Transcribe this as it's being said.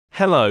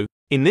Hello,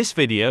 in this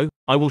video,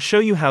 I will show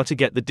you how to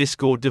get the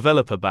Discord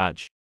Developer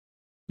Badge.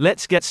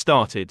 Let's get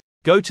started.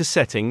 Go to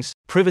Settings,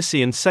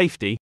 Privacy and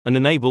Safety, and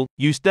enable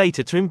Use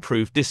Data to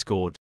improve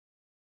Discord.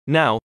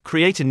 Now,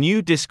 create a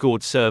new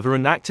Discord server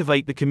and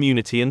activate the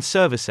community and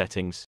server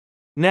settings.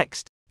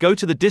 Next, go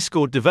to the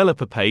Discord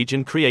developer page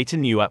and create a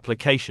new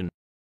application.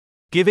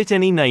 Give it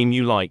any name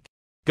you like.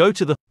 Go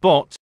to the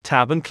Bot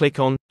tab and click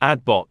on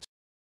Add Bot.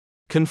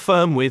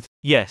 Confirm with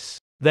Yes.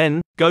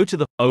 Then, go to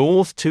the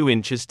OAuth 2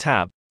 inches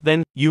tab,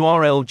 then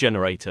URL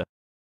Generator.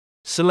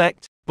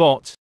 Select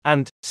Bot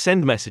and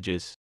Send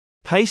Messages.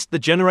 Paste the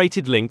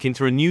generated link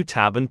into a new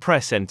tab and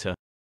press Enter.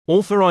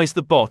 Authorize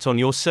the bot on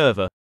your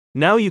server.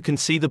 Now you can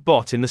see the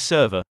bot in the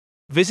server.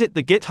 Visit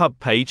the GitHub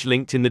page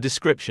linked in the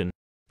description.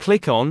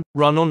 Click on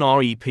Run on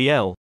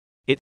REPL.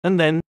 And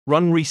then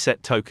Run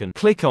Reset Token.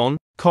 Click on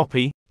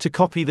Copy to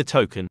copy the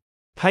token.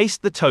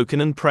 Paste the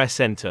token and press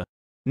Enter.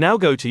 Now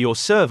go to your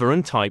server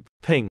and type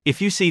ping.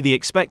 If you see the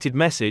expected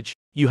message,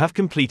 you have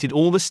completed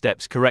all the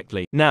steps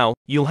correctly. Now,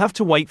 you'll have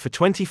to wait for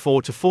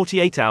 24 to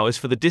 48 hours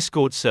for the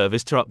Discord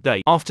service to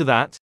update. After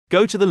that,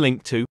 go to the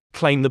link to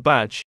claim the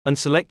badge and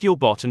select your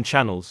bot and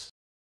channels.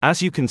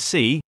 As you can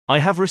see, I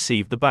have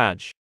received the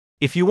badge.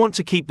 If you want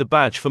to keep the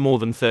badge for more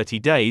than 30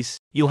 days,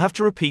 you'll have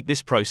to repeat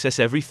this process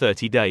every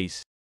 30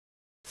 days.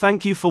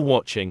 Thank you for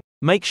watching.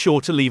 Make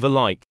sure to leave a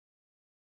like.